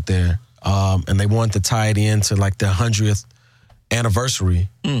host it there. And they wanted to tie it into like the 100th anniversary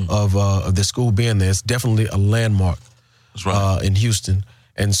of the school being there. It's definitely a landmark. That's right. In Houston.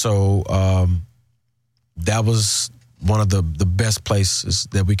 And so that was one of the best places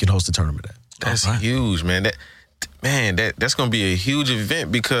that we can host a tournament at. That's huge, man. That's going to be a huge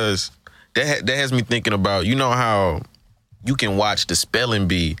event, because that has me thinking about, you know how you can watch the spelling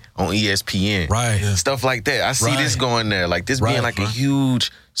bee on ESPN. Right. Yeah. Stuff like that. I see this going there, like this being like a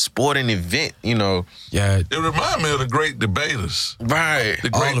huge sporting event, you know. Yeah. It reminds me of the Great Debaters. Right. The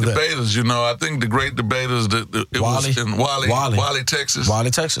Great Debaters, you know. I think the Great Debaters, it was in Wally, Texas.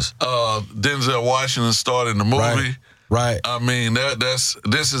 Wally, Texas. Denzel Washington starred in the movie. Right. I mean,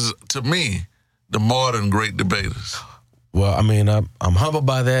 this is, to me, the modern Great Debaters. Well, I mean, I'm humbled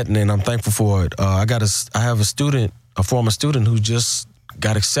by that, and then I'm thankful for it. I have a former student who just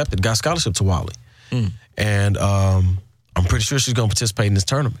got scholarship to Wally. And I'm pretty sure she's going to participate in this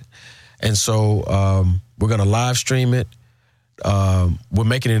tournament. And so we're going to live stream it. We're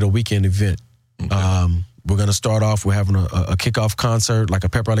making it a weekend event. Okay. We're going to start off, we're having a kickoff concert, like a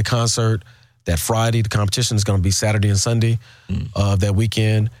pep rally concert, that Friday. The competition is going to be Saturday and Sunday that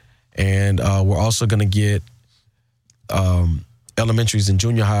weekend. And we're also going to get elementaries and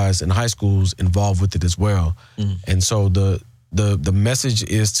junior highs and high schools involved with it as well. And so the message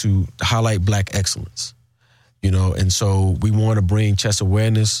is to highlight Black excellence, you know. And so we want to bring chess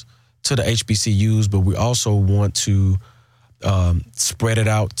awareness to the HBCUs, but we also want to spread it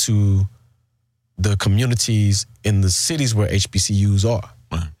out to the communities in the cities where HBCUs are.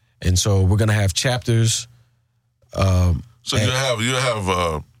 Right. And so we're going to have chapters. So you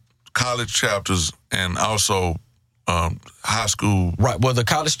have college chapters and also high school. Right. Well, the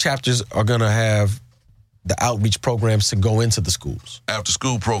college chapters are going to have the outreach programs to go into the schools. After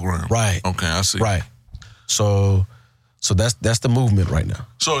school program. Right. Okay, I see. Right. So that's the movement right now.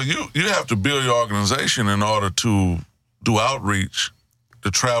 So you have to build your organization in order to do outreach,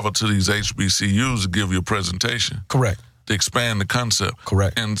 to travel to these HBCUs to give you a presentation. Correct. To expand the concept.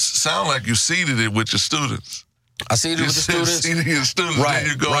 Correct. And sound like you seeded it with your students. I see it with the students. Seeded your students. Right, Then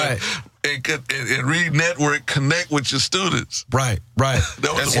you go right. and read network, connect with your students. Right. That was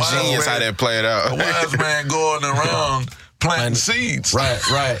That's the wise genius how man, that played out. a wise man going around planting seeds. Right.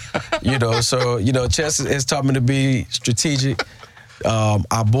 Chess has taught me to be strategic.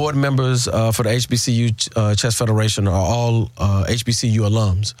 Our board members for the HBCU Chess Federation are all HBCU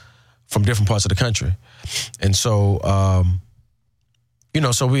alums from different parts of the country, and so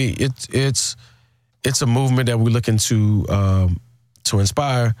it's a movement that we're looking to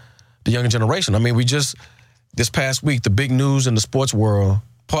inspire the younger generation. I mean, we just this past week, the big news in the sports world,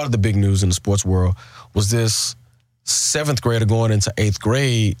 part of the big news in the sports world, was this 7th grader going into 8th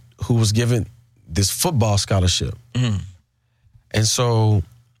grade who was given this football scholarship. Mm. And so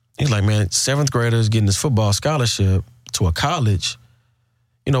he's like, man, 7th grader is getting this football scholarship to a college.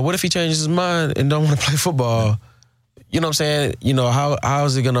 What if he changes his mind and don't want to play football? You know what I'm saying? How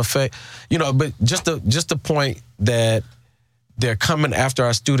is it going to affect? But just the point that they're coming after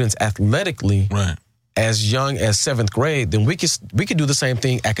our students athletically, Right. as young as 7th grade, then we could do the same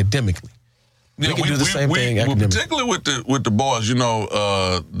thing academically. We can do the same thing academically. Particularly with the boys,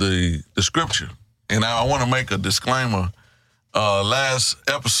 the scripture. And I want to make a disclaimer. Last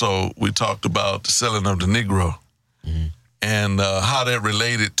episode, we talked about the selling of the Negro and how that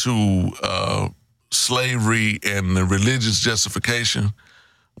related to slavery and the religious justification,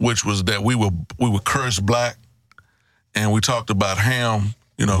 which was that we were cursed black. And we talked about Ham.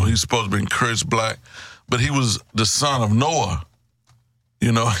 He's supposed to be cursed black, but he was the son of Noah.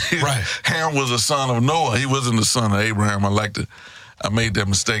 Right. Ham was a son of Noah. He wasn't the son of Abraham. I made that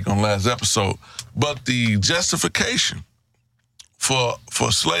mistake on last episode. But the justification for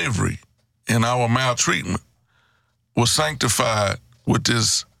slavery and our maltreatment was sanctified with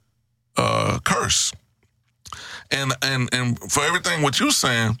this curse. And for everything what you're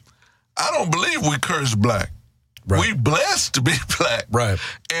saying, I don't believe we curse black. Right. We blessed to be black. Right.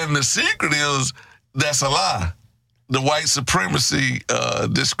 And the secret is that's a lie. The white supremacy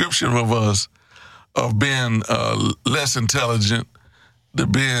description of us, of being less intelligent, to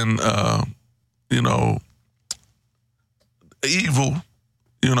being, evil,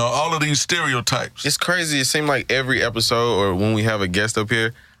 all of these stereotypes. It's crazy. It seems like every episode or when we have a guest up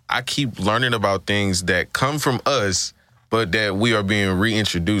here, I keep learning about things that come from us, but that we are being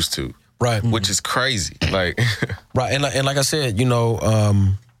reintroduced to. Right. Which is crazy. Like, right. And like I said,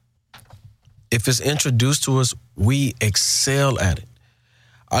 if it's introduced to us, we excel at it.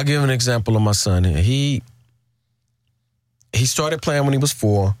 I'll give an example of my son. He started playing when he was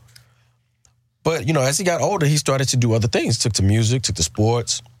 4. But, as he got older, he started to do other things. Took to music, took to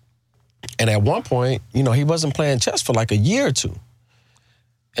sports. And at one point, he wasn't playing chess for like a year or 2.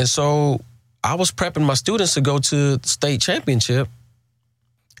 And so I was prepping my students to go to the state championship.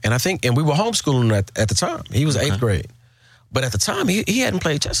 And we were homeschooling at the time. He was 8th grade. But at the time, he hadn't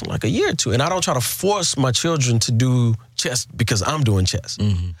played chess in like a year or 2. And I don't try to force my children to do chess because I'm doing chess.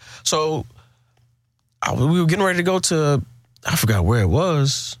 Mm-hmm. So we were getting ready to go to, I forgot where it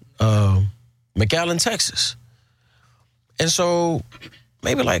was, McAllen, Texas. And so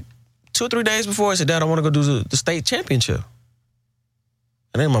maybe like 2 or 3 days before, I said, Dad, I want to go do the state championship.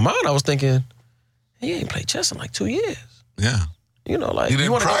 And in my mind, I was thinking, he ain't played chess in like 2 years. Yeah. You want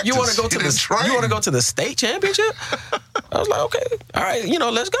to go to the state championship? I was like, okay, all right,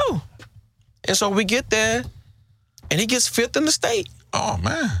 let's go. And so we get there, and he gets 5th in the state. Oh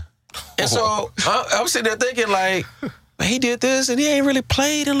man! And so I'm sitting there thinking, like, he did this, and he ain't really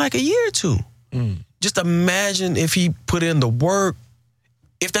played in like a year or 2. Just imagine if he put in the work,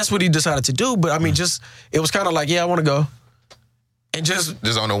 if that's what he decided to do. But I mean, it was kind of like, yeah, I want to go. And just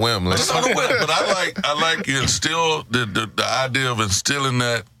on a whim. Just on a whim. But I like you instill the idea of instilling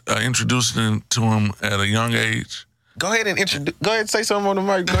that, introducing it to him at a young age. Go ahead and say something on the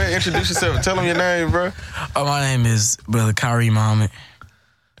mic. Go ahead and introduce yourself. Tell them your name, bro. My name is Brother Kyrie Muhammad.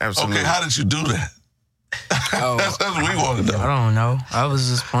 Absolutely. Okay, how did you do that? That's what we want to know. I don't know. I was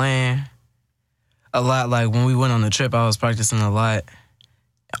just playing a lot. Like when we went on the trip, I was practicing a lot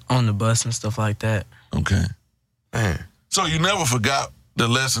on the bus and stuff like that. Okay. Man. So you never forgot the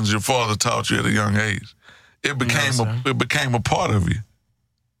lessons your father taught you at a young age. It became a part of you.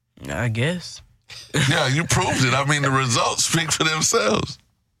 I guess. Yeah, you proved it. I mean, the results speak for themselves.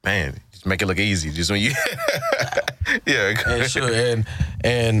 Man, just make it look easy. Just when you, yeah, and sure,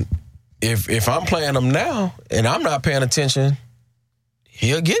 and if I'm playing him now and I'm not paying attention,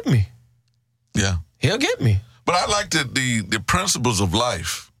 he'll get me. Yeah. He'll get me. But I like the principles of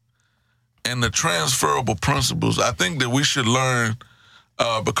life and the transferable principles. I think that we should learn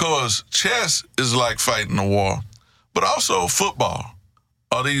because chess is like fighting a war, but also football.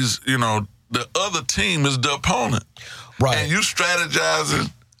 Are these, the other team is the opponent. Right. And you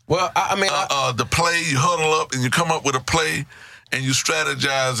strategizing. Well, I mean, the play, you huddle up and you come up with a play and you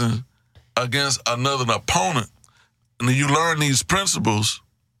strategizing against another opponent. And then you learn these principles,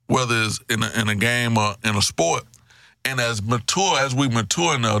 whether it's in a game or in a sport. And as we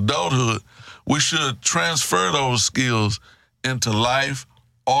mature in adulthood, we should transfer those skills into life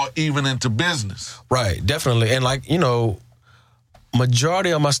or even into business. Right, definitely. And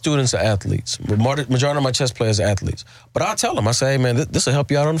majority of my students are athletes. Majority of my chess players are athletes. But I tell them, I say, hey, man, this will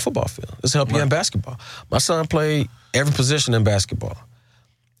help you out on the football field. This will help you in basketball. My son played every position in basketball.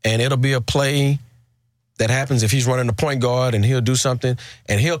 And it'll be a play that happens if he's running the point guard and he'll do something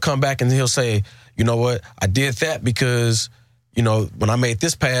and he'll come back and he'll say, you know what, I did that because, when I made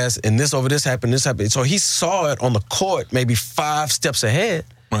this pass and this over this happened. So he saw it on the court maybe 5 steps ahead.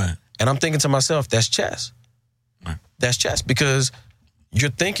 Right. And I'm thinking to myself, that's chess. Right. That's chess because you're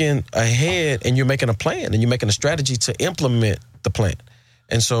thinking ahead and you're making a plan and you're making a strategy to implement the plan.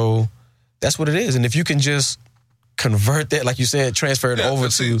 And so that's what it is. And if you can just convert that, like you said, transfer it over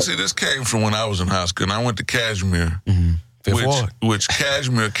to... See, this came from when I was in high school, and I went to Cashmere, which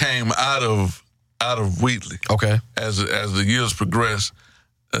Cashmere came out of Wheatley. Okay. As the years progressed,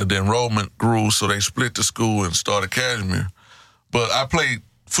 the enrollment grew, so they split the school and started Cashmere. But I played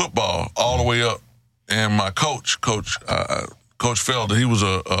football all the way up, and my Coach Felder, he was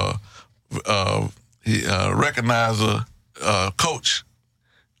a recognizer coach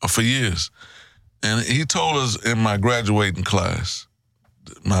for years. And he told us in my graduating class,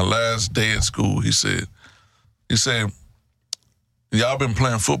 my last day at school, he said, y'all been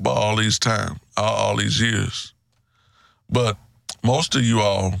playing football all these years, but most of you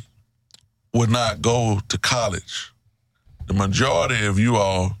all would not go to college. The majority of you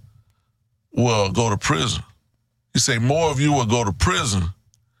all will go to prison. He said more of you will go to prison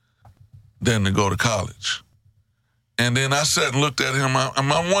than to go to college. And then I sat and looked at him.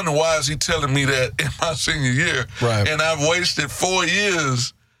 I'm wondering why is he telling me that in my senior year? Right. And I've wasted 4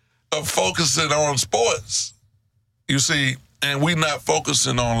 years of focusing on sports. You see, and we not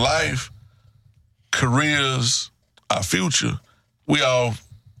focusing on life, careers, our future. We all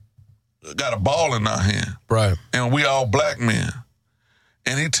got a ball in our hand. Right. And we all black men.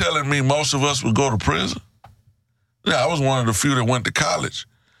 And he telling me most of us would go to prison. Yeah, I was one of the few that went to college.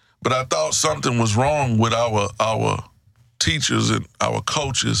 But I thought something was wrong with our teachers and our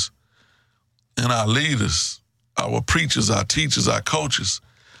coaches and our leaders, our preachers, our teachers, our coaches.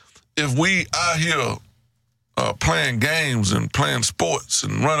 If we out here playing games and playing sports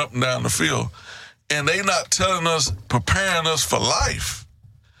and run up and down the field, and they not telling us, preparing us for life,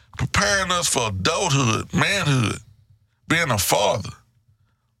 preparing us for adulthood, manhood, being a father,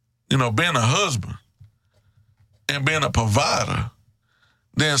 being a husband, and being a provider,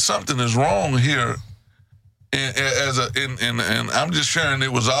 then something is wrong here. And I'm just sharing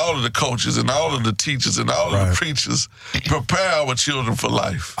it was all of the coaches and all of the teachers and all of the preachers prepare our children for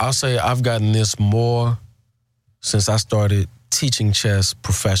life. I'll say I've gotten this more since I started teaching chess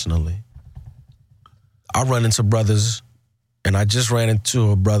professionally. I run into brothers, and I just ran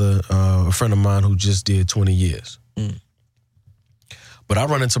into a brother, a friend of mine who just did 20 years. But I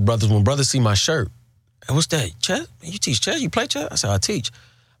run into brothers, when brothers see my shirt, hey, what's that, chess? You teach chess? You play chess? I said, I teach.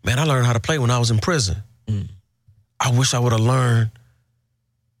 Man, I learned how to play when I was in prison. I wish I would have learned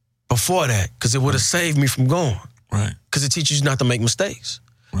before that because it would have saved me from going. Right. Because it teaches you not to make mistakes.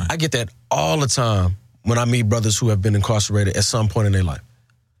 Right. I get that all the time when I meet brothers who have been incarcerated at some point in their life.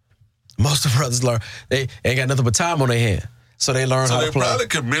 Most of the brothers learn, they ain't got nothing but time on their hand. So they learn how to play. So they probably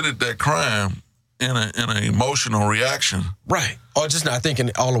committed that crime in an emotional reaction. Right. Or just not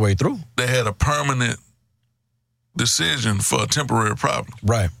thinking all the way through. They had a permanent decision for a temporary problem.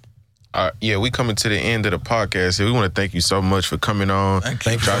 Right. Yeah, we coming to the end of the podcast here. We want to thank you so much for coming on,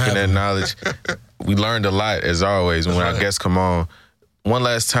 dropping that knowledge. We learned a lot, as always, when our guests come on. One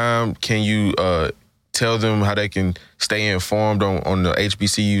last time, can you tell them how they can stay informed on the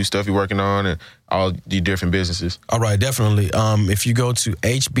HBCU stuff you're working on and all the different businesses? All right, definitely. If you go to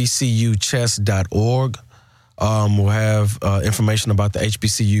hbcuchess.org, we'll have information about the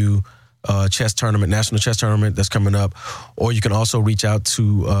HBCU chess tournament, national chess tournament that's coming up. Or you can also reach out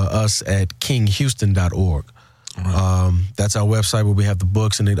to us at kinghouston.org. Right. That's our website where we have the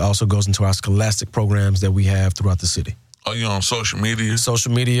books, and it also goes into our scholastic programs that we have throughout the city. Are you on social media?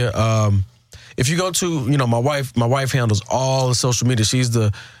 Social media. If you go to, my wife handles all the social media. She's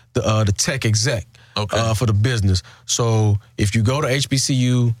the tech exec for the business. So if you go to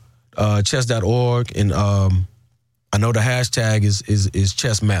HBCU chess.org, and I know the hashtag is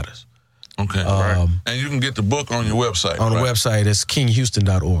Chess Matters. Okay. Right. And you can get the book on your website. On the website, it's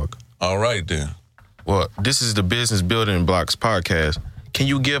kinghouston.org. All right, then. Well, this is the Business Building Blocks podcast. Can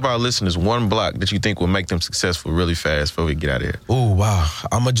you give our listeners one block that you think will make them successful really fast before we get out of here? Oh, wow.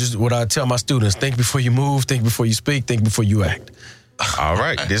 what I tell my students, think before you move, think before you speak, think before you act. All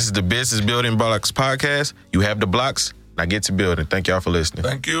right. This is the Business Building Blocks podcast. You have the blocks. Now get to building. Thank y'all for listening.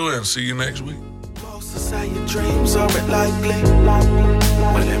 Thank you, and see you next week. Your dreams are likely.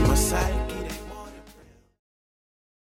 Well, in my sight.